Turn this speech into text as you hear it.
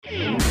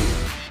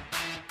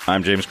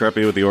I'm James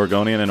Creppy with the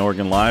Oregonian and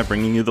Oregon Live,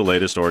 bringing you the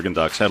latest Oregon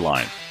Ducks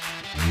headline.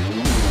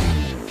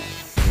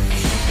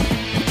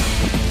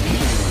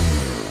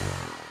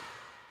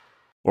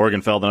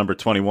 Oregon fell to number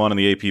 21 in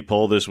the AP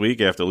poll this week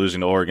after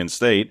losing to Oregon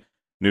State.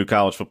 New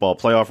college football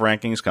playoff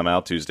rankings come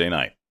out Tuesday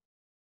night.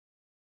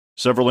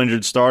 Several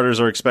injured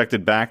starters are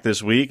expected back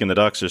this week, and the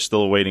Ducks are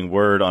still awaiting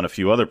word on a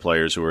few other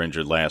players who were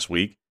injured last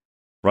week.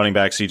 Running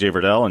back C.J.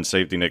 Verdell and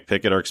safety Nick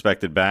Pickett are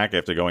expected back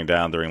after going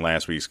down during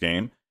last week's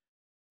game.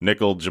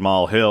 Nickel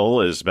Jamal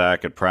Hill is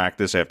back at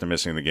practice after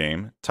missing the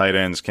game. Tight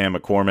ends Cam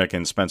McCormick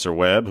and Spencer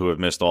Webb, who have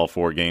missed all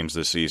 4 games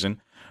this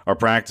season, are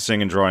practicing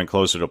and drawing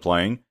closer to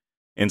playing.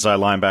 Inside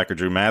linebacker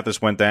Drew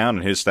Mathis went down,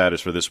 and his status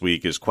for this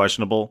week is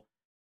questionable.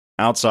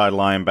 Outside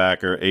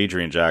linebacker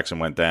Adrian Jackson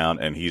went down,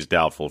 and he's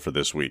doubtful for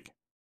this week.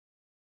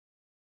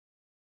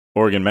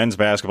 Oregon men's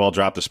basketball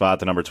dropped a spot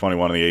to number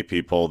 21 in the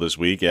AP poll this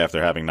week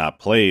after having not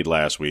played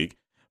last week,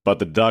 but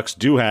the Ducks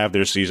do have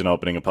their season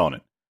opening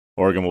opponent.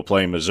 Oregon will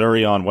play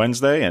Missouri on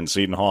Wednesday and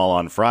Seton Hall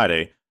on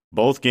Friday,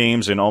 both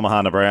games in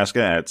Omaha,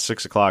 Nebraska at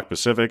 6 o'clock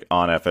Pacific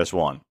on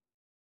FS1.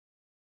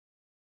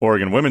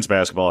 Oregon women's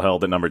basketball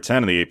held at number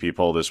 10 in the AP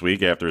poll this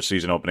week after a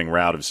season-opening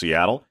rout of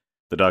Seattle.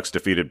 The Ducks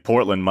defeated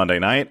Portland Monday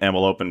night and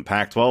will open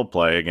Pac-12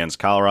 play against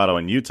Colorado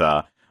and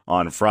Utah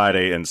on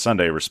Friday and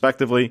Sunday,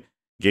 respectively.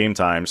 Game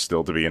time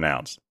still to be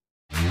announced.